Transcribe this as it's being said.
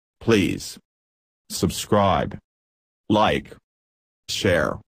Please subscribe, like,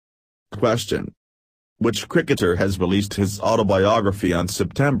 share. Question: which cricketer has released his autobiography on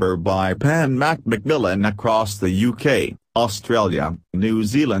September by Pan Macmillan across the UK, Australia, New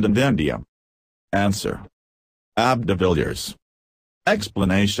Zealand and India? Answer: Ab de Villiers.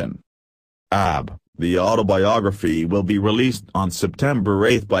 Explanation: Ab, the autobiography will be released on September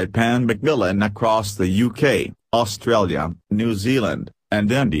 8 by Pan Macmillan across the UK, Australia, New Zealand, and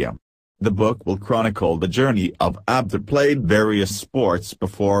India. The book will chronicle the journey of Ab, that played various sports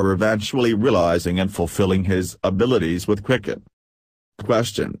before eventually realizing and fulfilling his abilities with cricket.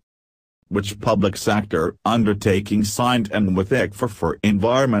 Question: which public sector undertaking signed an with ICFA for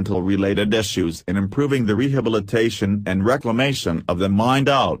environmental-related issues in improving the rehabilitation and reclamation of the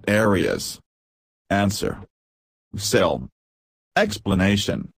mined-out areas? Answer: CIL.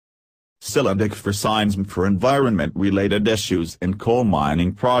 Explanation: CIL and ICFA signs for environment-related issues in coal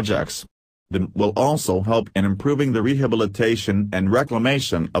mining projects. They will also help in improving the rehabilitation and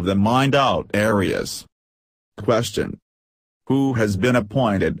reclamation of the mined-out areas. Question: who has been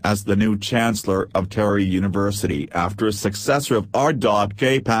appointed as the new Chancellor of TERI University after a successor of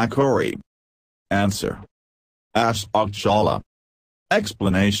R.K. Pakori? Answer: Ashok Chawla.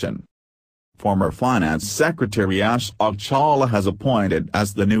 Explanation: former Finance Secretary Ashok Chawla has appointed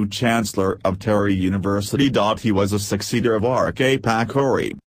as the new Chancellor of TERI University. He was a successor of R.K.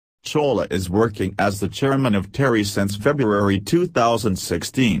 Pakori. Chawla is working as the chairman of TERI since February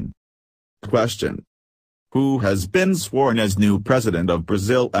 2016. Question: who has been sworn as new president of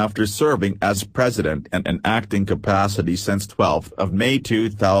Brazil after serving as president in an acting capacity since 12 May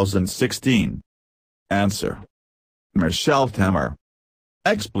 2016? Answer: Michel Temer.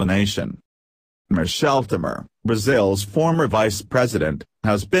 Explanation: Michel Temer, Brazil's former vice president,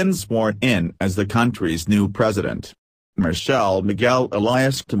 has been sworn in as the country's new president. Michel Miguel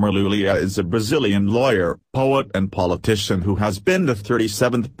Elias Temer Lulia is a Brazilian lawyer, poet and politician who has been the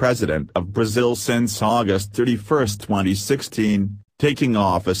 37th president of Brazil since August 31, 2016, taking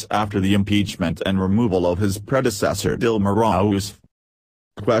office after the impeachment and removal of his predecessor Dilma Rousseff.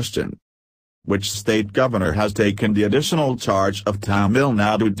 Question: which state governor has taken the additional charge of Tamil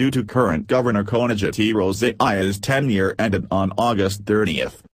Nadu due to current Governor Konijati Rosaiah's tenure ended on August 30?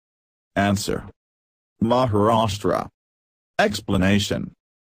 Answer: Maharashtra. Explanation: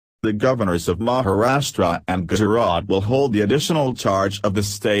 the governors of Maharashtra and Gujarat will hold the additional charge of the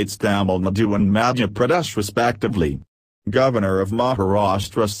states Tamil Nadu and Madhya Pradesh respectively. Governor of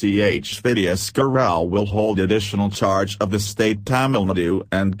Maharashtra C.H. Vidyasakar Rao will hold additional charge of the state Tamil Nadu,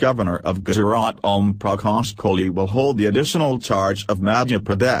 and Governor of Gujarat Om Prakash Kohli will hold the additional charge of Madhya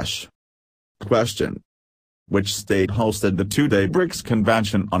Pradesh. Question: which state hosted the two-day BRICS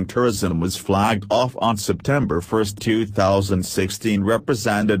Convention on Tourism was flagged off on September 1, 2016,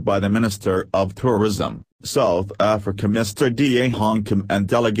 represented by the Minister of Tourism, South Africa Mr. D.A. Honkum, and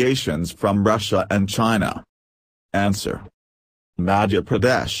delegations from Russia and China? Answer: Madhya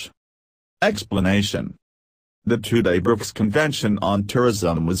Pradesh. Explanation: the two-day BRICS Convention on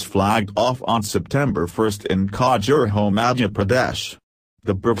Tourism was flagged off on September 1 in Khajuraho, Madhya Pradesh.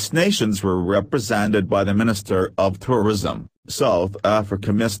 The BRICS nations were represented by the Minister of Tourism, South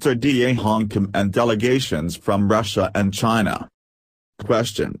Africa Mr. D.A. Honkum, and delegations from Russia and China.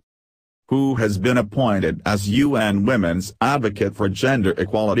 Question: who has been appointed as UN Women's Advocate for Gender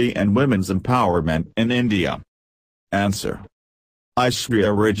Equality and Women's Empowerment in India? Answer: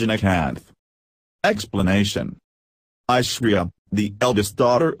 Aishwarya Rajinikanth. Explanation: Aishwarya, the eldest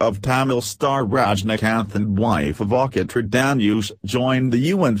daughter of Tamil star Rajinikanth and wife of Auditor Dhanush, joined the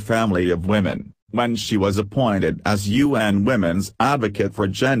UN family of women when she was appointed as UN Women's Advocate for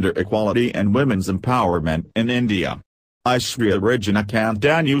Gender Equality and Women's Empowerment in India. Aishwarya Rajinikanth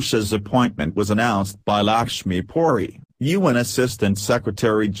Dhanush's appointment was announced by Lakshmi Puri, UN Assistant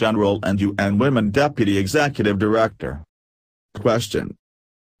Secretary General and UN Women Deputy Executive Director. Question: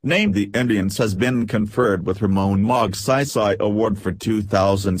 name the Indians has been conferred with Ramon Magsaysay Award for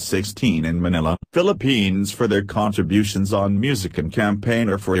 2016 in Manila, Philippines for their contributions on music and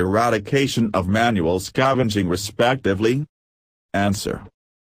campaigner for eradication of manual scavenging respectively? Answer: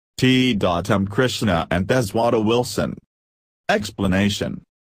 T.M. Krishna and Deswada Wilson. Explanation: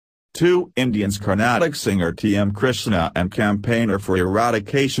 two Indians, Carnatic singer T.M. Krishna and campaigner for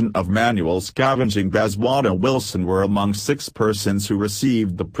eradication of manual scavenging Deswada Wilson, were among 6 persons who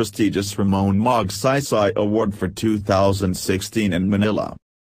received the prestigious Ramon Magsaysay Award for 2016 in Manila.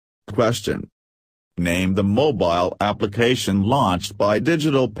 Question: name the mobile application launched by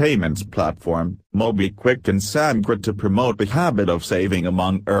digital payments platform MobiKwik in Samgra to promote the habit of saving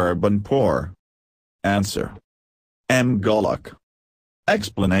among urban poor. Answer: M-Golok.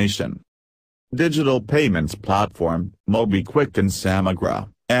 Explanation. Digital payments platform, MobiKwik in Samagara,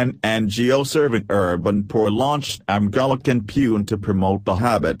 an NGO serving urban poor launched Mgulak in Pune to promote the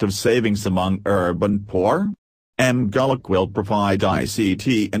habit of savings among urban poor. Mgulak will provide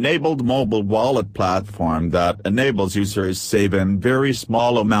ICT-enabled mobile wallet platform that enables users save in very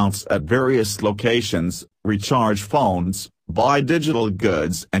small amounts at various locations, recharge phones, buy digital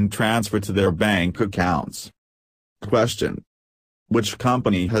goods and transfer to their bank accounts. Question. Which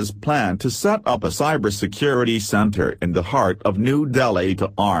company has planned to set up a cybersecurity center in the heart of New Delhi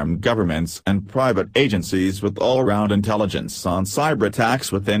to arm governments and private agencies with all-round intelligence on cyber attacks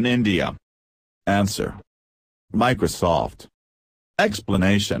within India? Answer. Microsoft.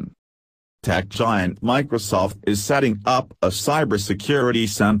 Explanation. Tech giant Microsoft is setting up a cybersecurity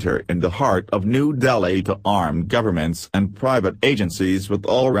center in the heart of New Delhi to arm governments and private agencies with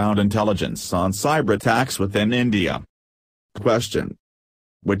all-round intelligence on cyber attacks within India. Question.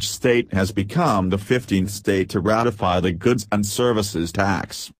 Which state has become the 15th state to ratify the goods and services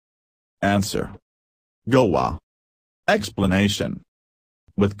tax? Answer. Goa. Explanation.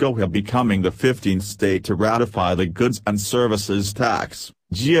 With Goa becoming the 15th state to ratify the goods and services tax,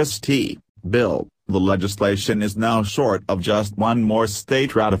 GST, bill, the legislation is now short of just one more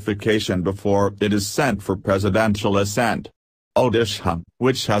state ratification before it is sent for presidential assent. Odisha,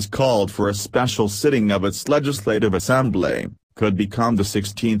 which has called for a special sitting of its legislative assembly, could become the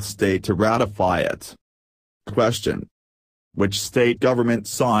 16th state to ratify it. Question. Which state government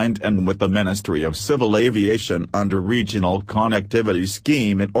signed and with the Ministry of Civil Aviation under Regional Connectivity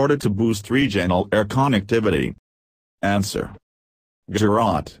Scheme in order to boost regional air connectivity? Answer.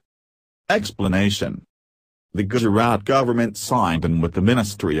 Gujarat. Explanation. The Gujarat government signed and with the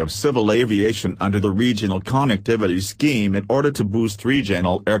Ministry of Civil Aviation under the Regional Connectivity Scheme in order to boost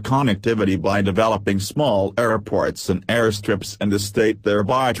regional air connectivity by developing small airports and airstrips in the state,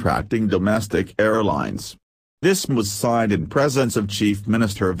 thereby attracting domestic airlines. This was signed in presence of Chief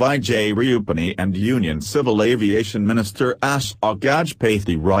Minister Vijay Rupani and Union Civil Aviation Minister Ashok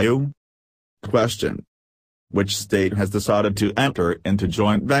Gajpathy Raju. Question. Which state has decided to enter into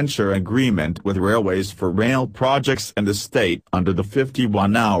joint venture agreement with Railways for rail projects in the state under the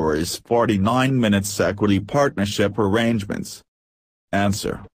 51 hours 49 minutes equity partnership arrangements?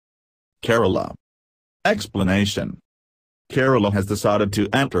 Answer. Kerala. Explanation. Kerala has decided to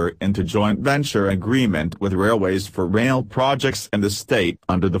enter into joint venture agreement with Railways for rail projects in the state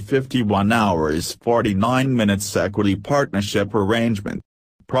under the 51 hours 49 minutes equity partnership arrangement.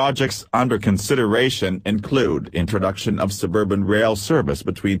 Projects under consideration include introduction of suburban rail service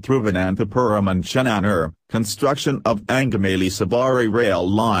between Thiruvananthapuram and Chennai, construction of Angamali-Savari rail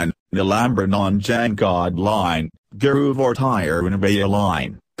line, Nilambar-Nanjangod line, Guruvart-Tirunelveli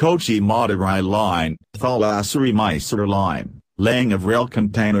line, Kochi-Madurai line, Thalassery-Mysore line, laying of rail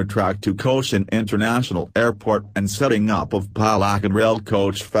container track to Cochin International Airport and setting up of Palakkad rail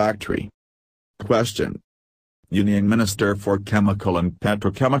coach factory. Question. Union Minister for Chemical and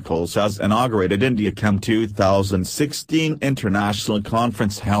Petrochemicals has inaugurated India Chem 2016 International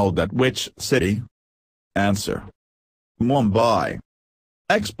Conference held at which city? Answer. Mumbai.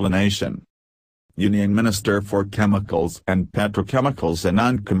 Explanation. Union Minister for Chemicals and Petrochemicals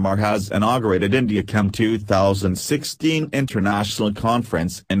Anand Kumar has inaugurated India Chem 2016 International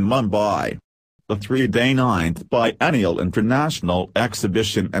Conference in Mumbai. The three-day 9th Biennial International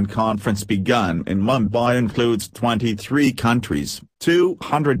Exhibition and Conference begun in Mumbai includes 23 countries,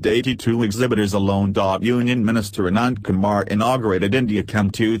 282 exhibitors alone. Union Minister Anand Kumar inaugurated India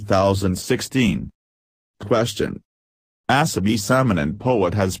Chem 2016. Question. Asabi Samanan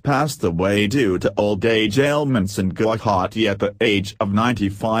poet has passed away due to old age ailments in Guwahati at the age of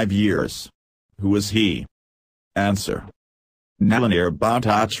 95 years. Who is he? Answer. Nalanir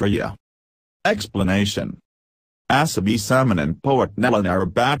Bhattacharya. Explanation. Asabi Samanan poet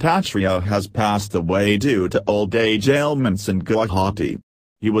Nalanir Bhattacharya has passed away due to old age ailments in Guwahati.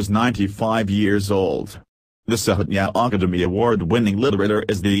 He was 95 years old. The Sahitya Akademi Award-winning literature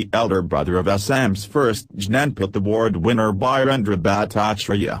is the elder brother of Assam's first Jnanpith Award winner Birendra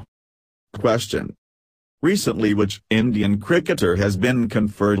Bhattacharya. Question. Recently, which Indian cricketer has been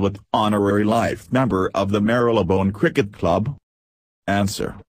conferred with honorary life member of the Marylebone Cricket Club?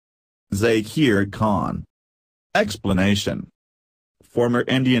 Answer. Zakir Khan. Explanation. Former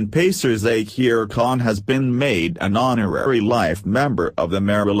Indian pacer Zakir Khan has been made an honorary life member of the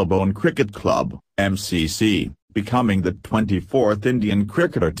Marylebone Cricket Club, MCC, becoming the 24th Indian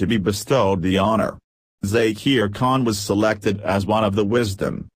cricketer to be bestowed the honour. Zakir Khan was selected as one of the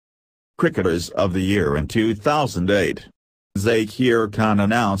Wisdom Cricketers of the Year in 2008. Zakir Khan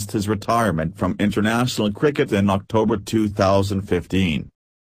announced his retirement from international cricket in October 2015.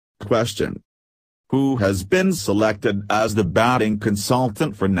 Question: who has been selected as the batting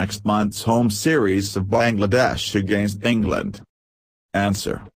consultant for next month's home series of Bangladesh against England?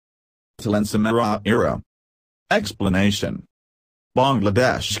 Answer: Tilan Samaraira. Explanation: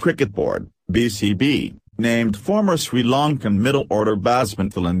 Bangladesh Cricket Board (BCB) named former Sri Lankan middle-order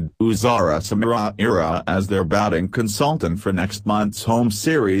batsman Tilan Uzara Samaraira as their batting consultant for next month's home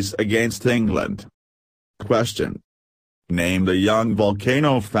series against England. Question: name the young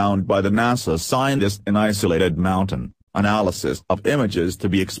volcano found by the NASA scientist in isolated mountain. Analysis of images to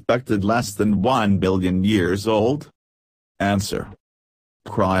be expected less than 1 billion years old. Answer: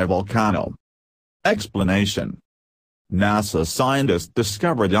 Cryovolcano. Explanation: NASA scientists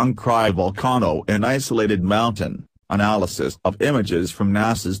discovered young cryovolcano in isolated mountain. Analysis of images from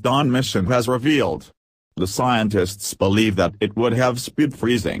NASA's Dawn mission has revealed. The scientists believe that it would have speed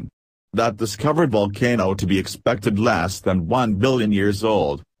freezing. That discovered volcano to be expected less than 1 billion years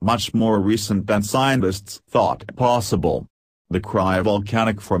old, much more recent than scientists thought possible. The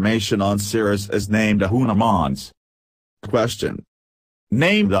cryovolcanic formation on Ceres is named Ahuna Mons. Question: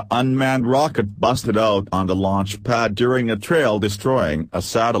 name the unmanned rocket busted out on the launch pad during a trail destroying a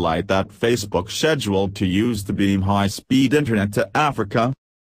satellite that Facebook scheduled to use to beam high-speed internet to Africa.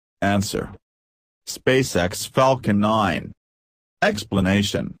 Answer: SpaceX Falcon 9.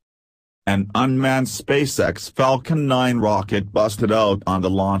 Explanation: an unmanned SpaceX Falcon 9 rocket busted out on the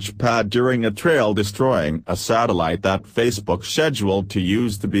launch pad during a trail destroying a satellite that Facebook scheduled to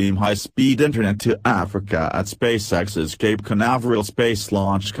use to beam high-speed internet to Africa at SpaceX's Cape Canaveral Space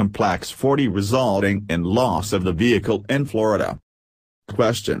Launch Complex 40, resulting in loss of the vehicle in Florida.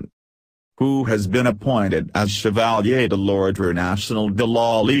 Question: who has been appointed as Chevalier de l'Ordre National de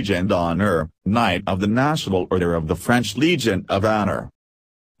la Légion d'Honneur, Knight of the National Order of the French Legion of Honor?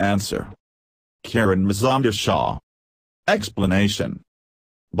 Answer: Kiran Mazumdar-Shaw. Explanation: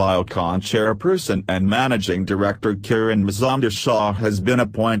 Biocon chairperson and managing director Kiran Mazumdar-Shaw has been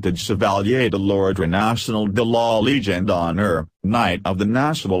appointed Chevalier de l'Ordre National de la Légion d'Honneur, Knight of the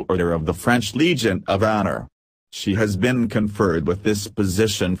National Order of the French Legion of Honor. She has been conferred with this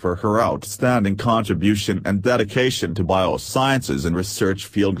position for her outstanding contribution and dedication to biosciences and research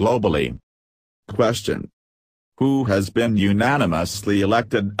field globally. Question: who has been unanimously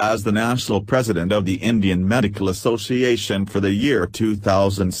elected as the national president of the Indian Medical Association for the year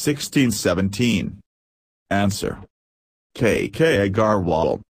 2016-17? Answer: K.K.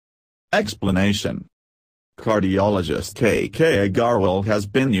 Agarwal. Explanation: cardiologist K.K. Agarwal has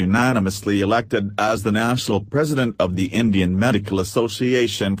been unanimously elected as the national president of the Indian Medical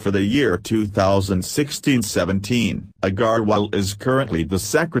Association for the year 2016-17. Agarwal is currently the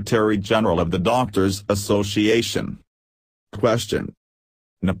Secretary General of the Doctors Association. Question: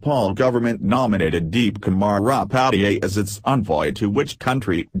 Nepal government nominated Deep Kumar Rapadia as its envoy to which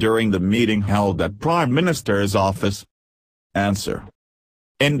country during the meeting held at Prime Minister's office? Answer: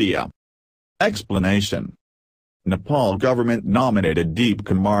 India. Explanation: Nepal government nominated Deep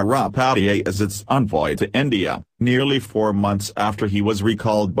Kumar Rapadia as its envoy to India, nearly 4 months after he was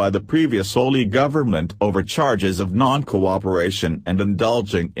recalled by the previous Oli government over charges of non-cooperation and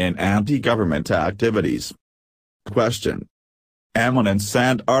indulging in anti-government activities. Question: eminent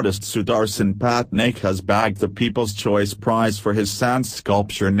sand artist Sudarshan Patnaik has bagged the People's Choice Prize for his sand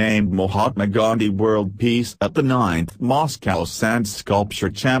sculpture named Mahatma Gandhi World Peace at the 9th Moscow Sand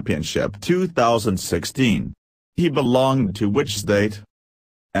Sculpture Championship 2016. He belonged to which state?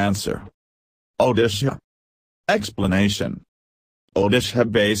 Answer: Odisha. Explanation: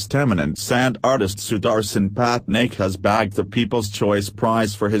 Odisha-based eminent sand artist Sudarshan Patnaik has bagged the People's Choice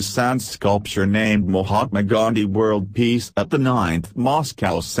Prize for his sand sculpture named Mahatma Gandhi World Peace at the 9th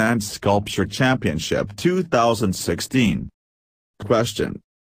Moscow Sand Sculpture Championship 2016. Question: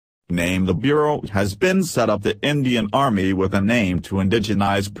 name the bureau has been set up the Indian Army with an aim to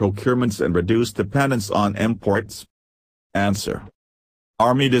indigenize procurements and reduce dependence on imports. Answer: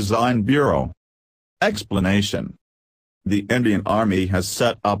 Army Design Bureau. Explanation: the Indian Army has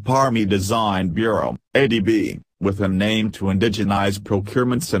set up Army Design Bureau, ADB, with an aim to indigenize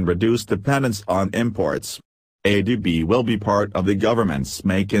procurements and reduce dependence on imports. ADB will be part of the government's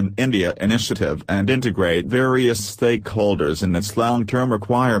Make in India initiative and integrate various stakeholders in its long-term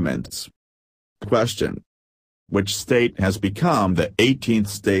requirements. Question: which state has become the 18th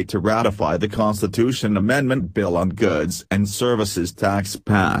state to ratify the Constitution Amendment Bill on Goods and Services Tax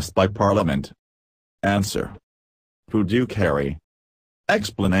passed by Parliament? Answer: Puducherry.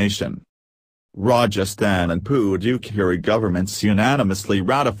 Explanation: Rajasthan and Puducherry governments unanimously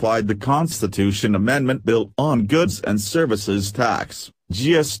ratified the Constitution Amendment Bill on Goods and Services Tax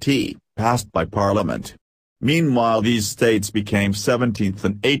 (GST), passed by Parliament. Meanwhile, these states became 17th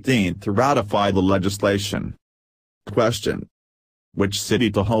and 18th to ratify the legislation. Question: which city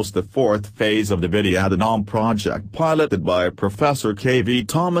to host the fourth phase of the Vidyadanam project piloted by Professor K.V.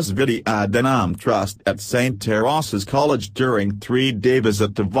 Thomas Vidyadanam Trust at St. Teresa's College during 3-day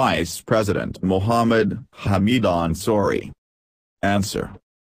visit to Vice President Mohammad Hamid Ansari? Answer: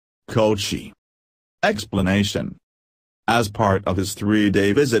 Kochi. Explanation: as part of his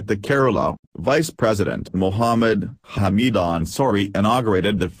 3-day visit to Kerala, Vice President Mohammad Hamid Ansari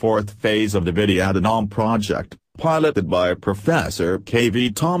inaugurated the fourth phase of the Vidyadanam project, piloted by Professor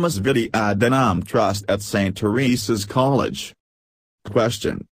K.V. Thomas Vidyadanam Trust at St. Teresa's College.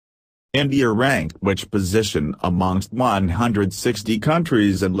 Question: India ranked which position amongst 160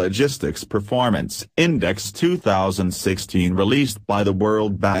 countries in Logistics Performance Index 2016 released by the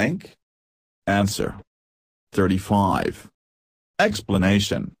World Bank? Answer: 35.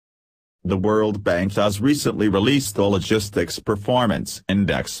 Explanation: the World Bank has recently released the Logistics Performance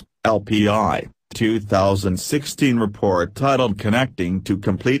Index (LPI) 2016 report titled Connecting to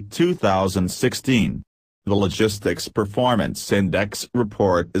Complete 2016. The Logistics Performance Index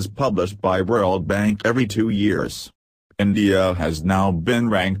report is published by World Bank every 2 years. India has now been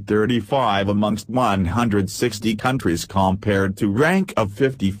ranked 35 amongst 160 countries compared to rank of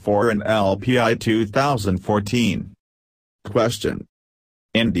 54 in LPI 2014. Question: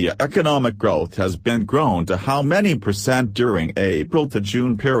 India economic growth has been grown to how many % during April to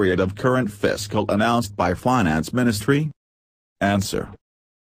June period of current fiscal announced by Finance Ministry? Answer: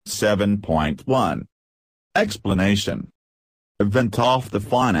 7.1. Explanation: Event the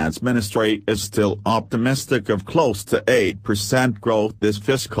Finance Ministry is still optimistic of close to 8% growth this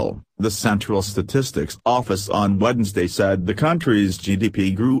fiscal. The Central Statistics Office on Wednesday said the country's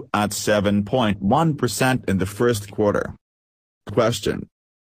GDP grew at 7.1% in the first quarter. Question: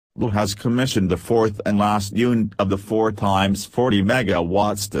 who has commissioned the fourth and last unit of the 4 times 40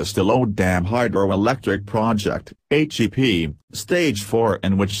 megawatts Distilo Dam Hydroelectric Project, HEP, Stage 4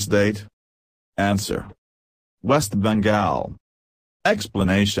 in which state? Answer: West Bengal.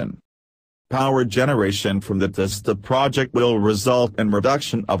 Explanation: power generation from the Tista project will result in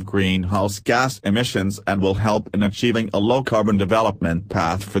reduction of greenhouse gas emissions and will help in achieving a low-carbon development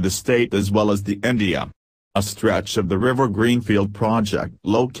path for the state as well as the India. A stretch of the River Greenfield project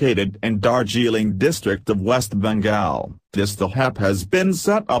located in Darjeeling district of West Bengal, Tista HEP has been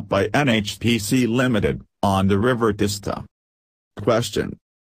set up by NHPC Limited, on the River Tista. Question: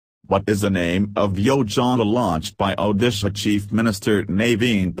 what is the name of Yojana launched by Odisha Chief Minister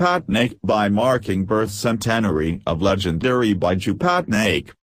Naveen Patnaik by marking birth centenary of legendary Biju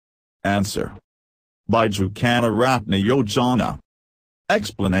Patnaik? Answer: Biju Kanaratna Yojana.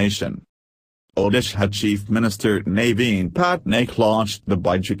 Explanation: Odisha Chief Minister Naveen Patnaik launched the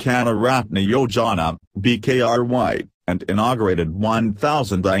Biju Kanaratna Yojana, BKRY, and inaugurated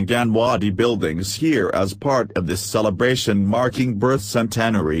 1,000 Anganwadi buildings here as part of this celebration marking birth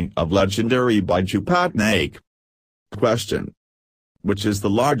centenary of legendary Biju Patnaik. Question: which is the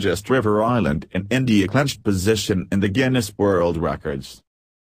largest river island in India clinched position in the Guinness World Records?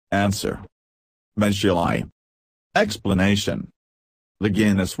 Answer: Majuli. Explanation: the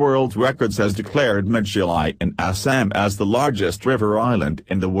Guinness World Records has declared Majuli in Assam as the largest river island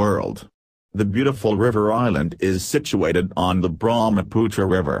in the world. The beautiful river island is situated on the Brahmaputra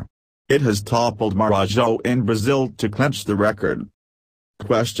River. It has toppled Marajo in Brazil to clinch the record.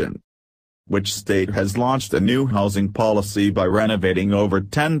 Question: which state has launched a new housing policy by renovating over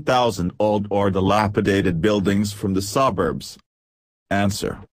 10,000 old or dilapidated buildings from the suburbs?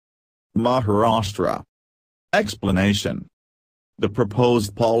 Answer: Maharashtra. Explanation: the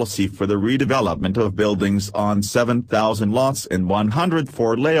proposed policy for the redevelopment of buildings on 7,000 lots in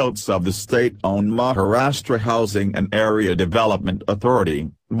 104 layouts of the state-owned Maharashtra Housing and Area Development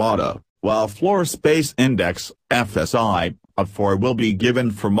Authority, MHADA, while Floor Space Index, FSI, of 4 will be given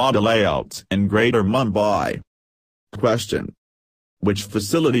for MHADA layouts in Greater Mumbai. Question: which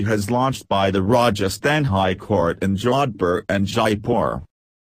facility has launched by the Rajasthan High Court in Jodhpur and Jaipur?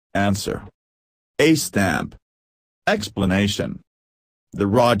 Answer: A-Stamp. Explanation: the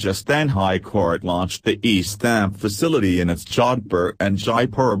Rajasthan High Court launched the E-Stamp facility in its Jodhpur and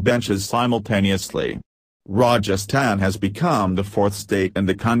Jaipur benches simultaneously. Rajasthan has become the 4th state in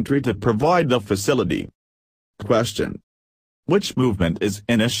the country to provide the facility. Question: which movement is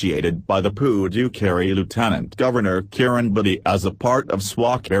initiated by the Puducherry Lieutenant Governor Kiran Bedi as a part of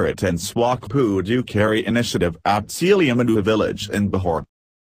Swachh Bharat and Swachh Puducherry initiative at Seliamadu village in Bihar?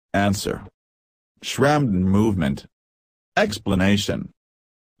 Answer: Shramden movement. Explanation.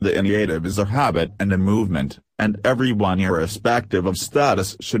 The initiative is a habit and a movement, and everyone irrespective of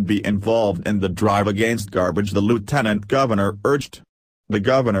status should be involved in the drive against garbage, the Lieutenant Governor urged. The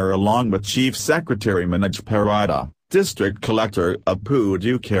Governor, along with Chief Secretary Manoj Parida, District Collector of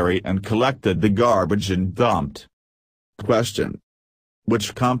Puducherry, and collected the garbage and dumped. Question.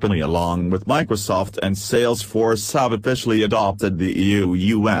 Which company along with Microsoft and Salesforce have officially adopted the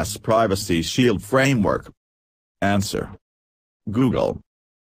EU-US Privacy Shield framework? Answer. Google.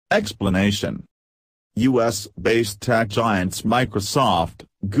 Explanation. US-based tech giants Microsoft,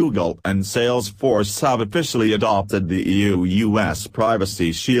 Google and Salesforce have officially adopted the EU-US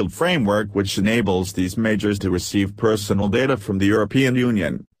Privacy Shield framework, which enables these majors to receive personal data from the European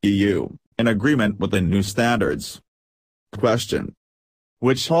Union, EU, in agreement with the new standards. Question.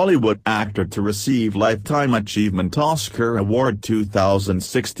 Which Hollywood actor to receive Lifetime Achievement Oscar Award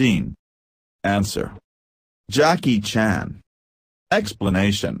 2016? Answer. Jackie Chan.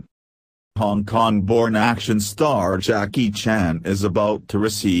 Explanation. Hong Kong-born action star Jackie Chan is about to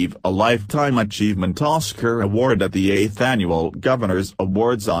receive a Lifetime Achievement Oscar Award at the 8th Annual Governors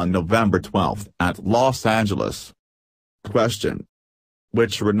Awards on November 12 at Los Angeles. Question.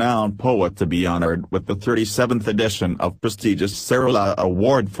 Which renowned poet to be honored with the 37th edition of prestigious Sarala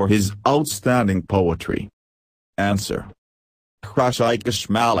Award for his outstanding poetry? Answer. Krashikesh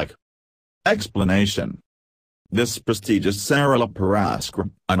Malik. Explanation. This prestigious Sarala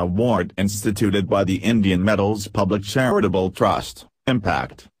Puraskar, an award instituted by the Indian Metals Public Charitable Trust,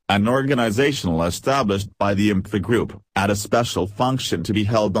 Impact, an organization established by the IMFA Group, at a special function to be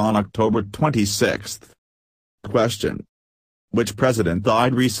held on October 26. Question. Which president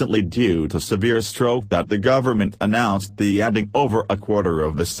died recently due to severe stroke that the government announced the ending over a quarter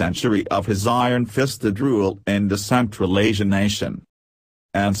of a century of his iron-fisted rule in the Central Asian nation?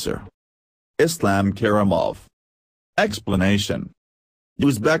 Answer. Islam Karimov. Explanation.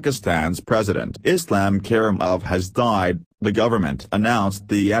 Uzbekistan's President Islam Karimov has died. The government announced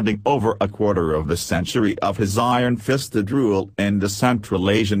the ending over a quarter of a century of his iron-fisted rule in the Central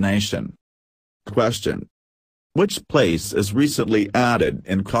Asian nation. Question. Which place is recently added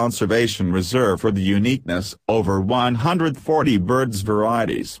in conservation reserve for the uniqueness over 140 birds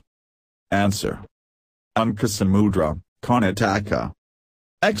varieties? Answer. Ankasamudra, Karnataka.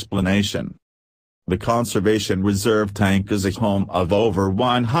 Explanation. The conservation reserve tank is a home of over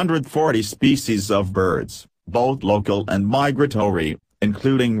 140 species of birds, both local and migratory,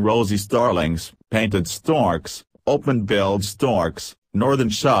 including rosy starlings, painted storks, open-billed storks, northern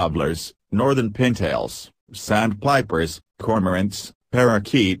shovelers, northern pintails, sandpipers, cormorants,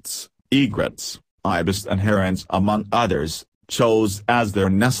 parakeets, egrets, ibis and herons among others, chose as their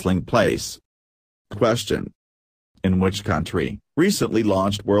nestling place. Question. In which country recently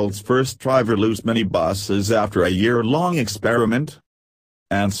launched world's first driverless minibuses after a year-long experiment?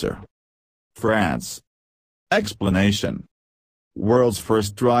 Answer. France. Explanation. World's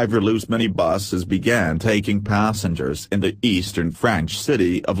first driverless minibuses began taking passengers in the eastern French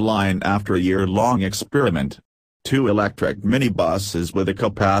city of Lyon after a year-long experiment. 2 electric minibuses with a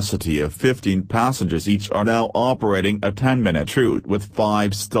capacity of 15 passengers each are now operating a 10-minute route with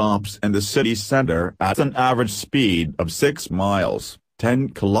 5 stops in the city center at an average speed of 6 miles, 10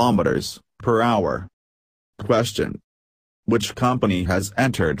 kilometers, per hour. Question. Which company has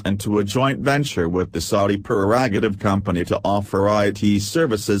entered into a joint venture with the Saudi prerogative company to offer IT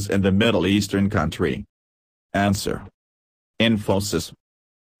services in the Middle Eastern country? Answer. Infosys.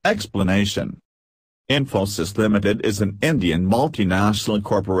 Explanation. Infosys Limited is an Indian multinational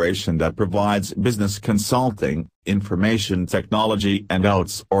corporation that provides business consulting, information technology and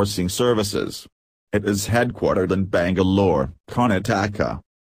outsourcing services. It is headquartered in Bangalore, Karnataka.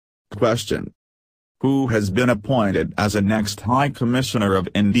 Question. Who has been appointed as the next High Commissioner of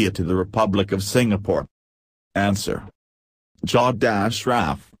India to the Republic of Singapore? Answer. Jawed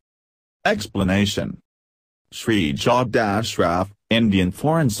Ashraf. Explanation. Shri Jawed Ashraf, Indian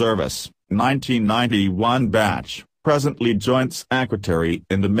Foreign Service, 1991 batch, presently Joint Secretary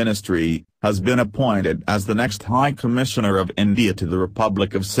in the Ministry, has been appointed as the next High Commissioner of India to the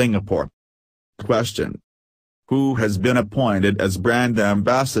Republic of Singapore. Question. Who has been appointed as Brand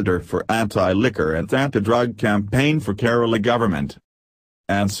Ambassador for Anti-Liquor and Anti-Drug Campaign for Kerala Government?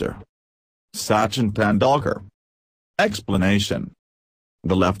 Answer. Sachin Tendulkar. Explanation.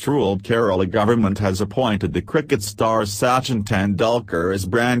 The left-ruled Kerala government has appointed the cricket star Sachin Tendulkar as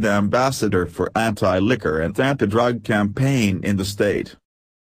Brand Ambassador for Anti-Liquor and Anti-Drug Campaign in the state.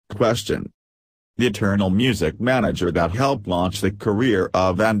 Question. The Eternal music manager that helped launch the career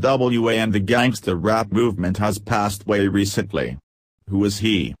of NWA and the gangsta rap movement has passed away recently. Who is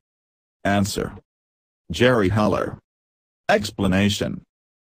he? Answer. Jerry Heller. Explanation: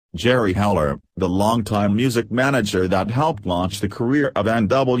 Jerry Heller, the longtime music manager that helped launch the career of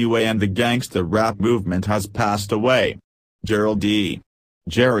NWA and the gangsta rap movement, has passed away. Gerald D.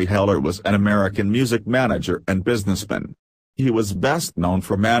 Jerry Heller was an American music manager and businessman. He was best known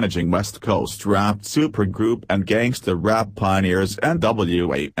for managing West Coast rap supergroup and gangsta rap pioneers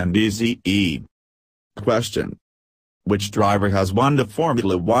NWA and Eazy-E. Question: which driver has won the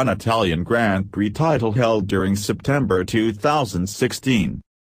Formula One Italian Grand Prix title held during September 2016?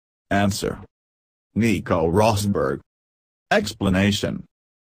 Answer: Nico Rosberg. Explanation: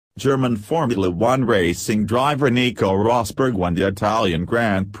 German Formula One racing driver Nico Rosberg won the Italian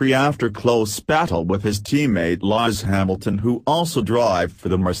Grand Prix after close battle with his teammate Lewis Hamilton, who also drives for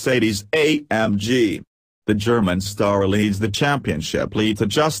the Mercedes-AMG. The German star leads the championship lead to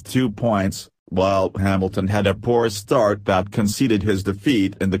just 2 points, while Hamilton had a poor start that conceded his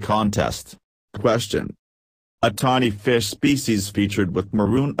defeat in the contest. Question: a tiny fish species featured with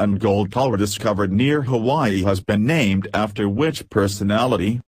maroon and gold color discovered near Hawaii has been named after which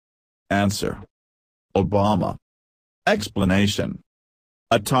personality? Answer: Obama. Explanation: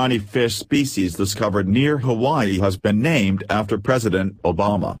 a tiny fish species discovered near Hawaii has been named after President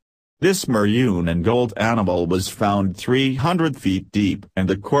Obama. This maroon and gold animal was found 300 feet deep in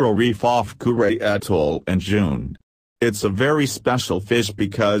the coral reef off Kure Atoll in June. It's a very special fish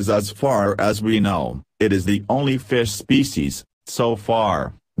because, as far as we know, it is the only fish species, so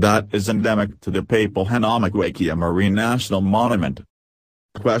far, that is endemic to the Papahanaumokuakea Marine National Monument.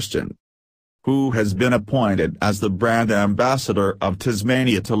 Question: who has been appointed as the brand ambassador of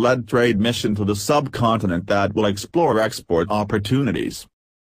Tasmania to lead trade mission to the subcontinent that will explore export opportunities?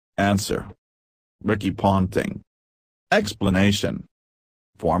 Answer: Ricky Ponting. Explanation: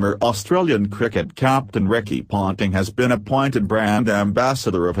 former Australian cricket captain Ricky Ponting has been appointed brand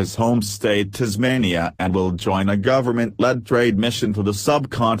ambassador of his home state Tasmania and will join a government-led trade mission to the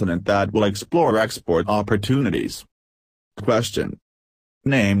subcontinent that will explore export opportunities. Question: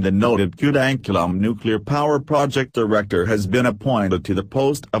 name the noted Kudankulam Nuclear Power Project Director has been appointed to the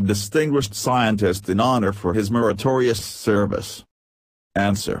post of Distinguished Scientist in honor for his meritorious service.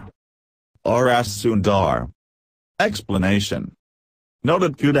 Answer: R.S. Sundar. Explanation: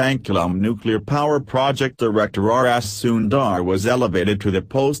 noted Kudankulam Nuclear Power Project Director R.S. Sundar was elevated to the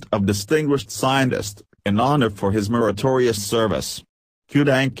post of Distinguished Scientist, in honor for his meritorious service.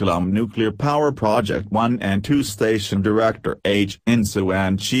 Kudankulam Nuclear Power Project 1 and 2 Station Director H. Insu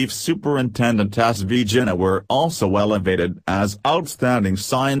and Chief Superintendent S. V. Jinnah were also elevated as outstanding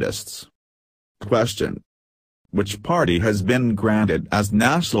scientists. Question: which party has been granted as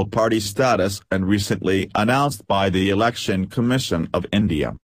national party status and recently announced by the Election Commission of India?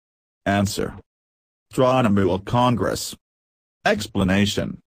 Answer: Trinamool Congress.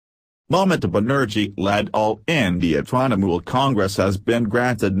 Explanation: Mamata Banerjee-led All India Trinamool Congress has been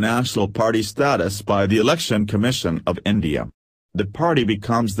granted national party status by the Election Commission of India. The party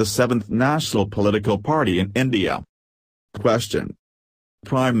becomes the 7th national political party in India. Question: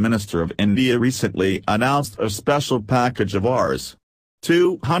 Prime Minister of India recently announced a special package of Rs.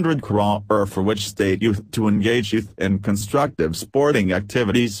 200 crore for which state youth to engage youth in constructive sporting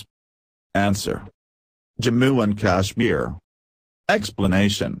activities? Answer: Jammu and Kashmir.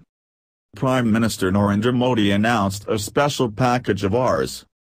 Explanation: Prime Minister Narendra Modi announced a special package of Rs.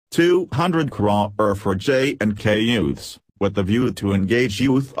 200 crore for J&K youths, with the view to engage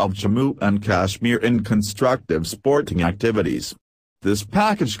youth of Jammu and Kashmir in constructive sporting activities. This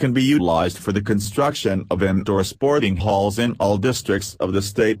package can be utilized for the construction of indoor sporting halls in all districts of the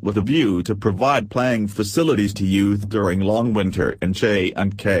state with a view to provide playing facilities to youth during long winter in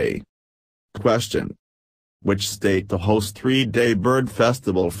J&K. Question: which state to host 3-day bird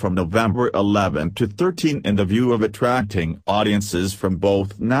festival from November 11 to 13 in the view of attracting audiences from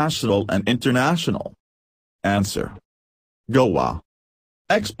both national and international? Answer: Goa.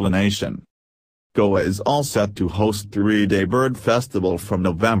 Explanation: Goa is all set to host 3-day bird festival from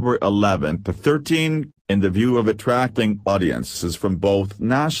November 11 to 13, in the view of attracting audiences from both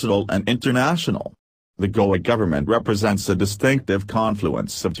national and international. The Goa government represents a distinctive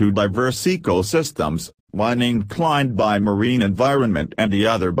confluence of two diverse ecosystems, one inclined by marine environment and the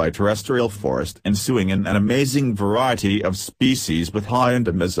other by terrestrial forest, ensuing in an amazing variety of species with high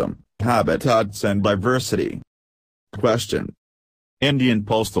endemism, habitats and diversity. Question: Indian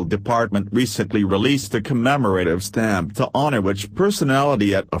Postal Department recently released a commemorative stamp to honor which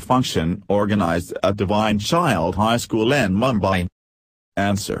personality at a function organized at Divine Child High School in Mumbai?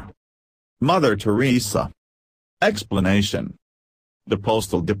 Answer: Mother Teresa. Explanation: the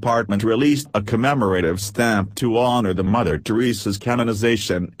Postal Department released a commemorative stamp to honor the Mother Teresa's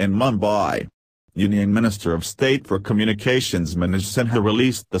canonization in Mumbai. Union Minister of State for Communications Manoj Sinha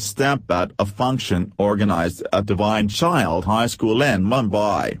released the stamp at a function organized at Divine Child High School in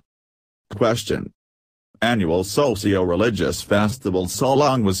Mumbai. Question. Annual socio-religious festival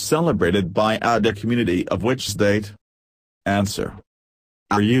Solang was celebrated by Adda community of which state? Answer.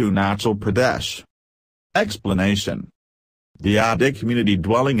 Arunachal Pradesh. Explanation. The Adda community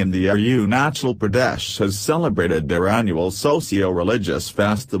dwelling in the Arunachal Pradesh has celebrated their annual socio-religious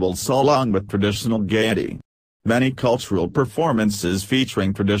festival Solang with traditional gaiety. Many cultural performances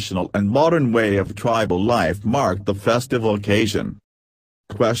featuring traditional and modern way of tribal life marked the festival occasion.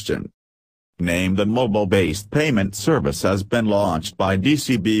 Question. Name the mobile-based payment service has been launched by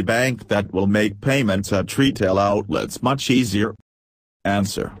DCB Bank that will make payments at retail outlets much easier.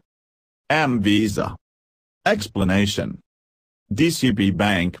 Answer. mVisa. Explanation. DCB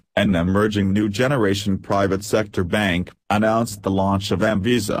Bank, an emerging new generation private sector bank, announced the launch of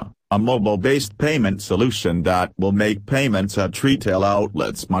mVisa, a mobile-based payment solution that will make payments at retail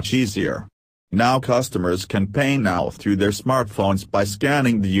outlets much easier. Now customers can pay now through their smartphones by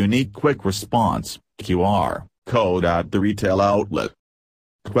scanning the unique quick response (QR) code at the retail outlet.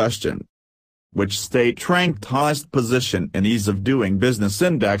 Question. Which state ranked highest position in Ease of Doing Business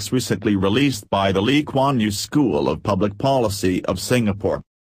Index recently released by the Lee Kuan Yew School of Public Policy of Singapore?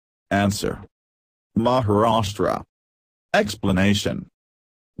 Answer. Maharashtra. Explanation.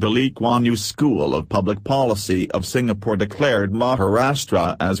 The Lee Kuan Yew School of Public Policy of Singapore declared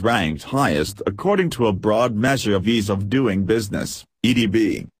Maharashtra as ranked highest according to a broad measure of ease of doing business,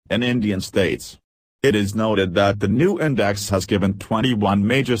 EDB, in Indian states. It is noted that the new index has given 21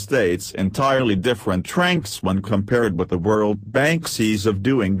 major states entirely different ranks when compared with the World Bank's Ease of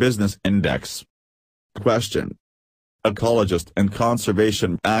Doing Business Index. Question. Ecologist and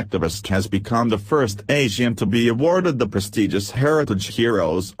conservation activist has become the first Asian to be awarded the prestigious Heritage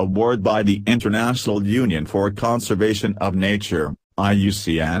Heroes Award by the International Union for Conservation of Nature,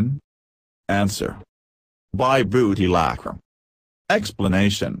 IUCN? Answer. Bibhuti Lakra.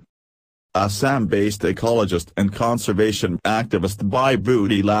 Explanation. Assam-based ecologist and conservation activist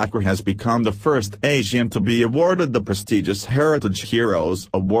Bibhuti Lakra has become the first Asian to be awarded the prestigious Heritage Heroes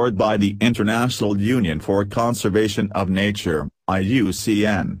Award by the International Union for Conservation of Nature,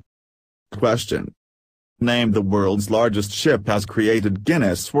 IUCN. Question. Name the world's largest ship has created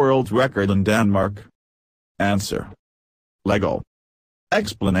Guinness World Record in Denmark. Answer. Lego.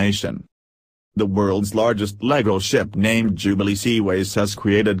 Explanation. The world's largest Lego ship named Jubilee Seaways has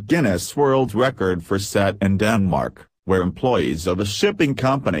created Guinness World Record for set in Denmark, where employees of a shipping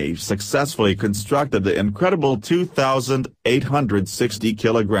company successfully constructed the incredible 2,860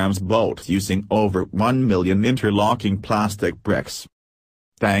 kilograms boat using over 1 million interlocking plastic bricks.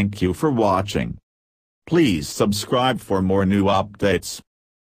 Thank you for watching. Please subscribe for more new updates.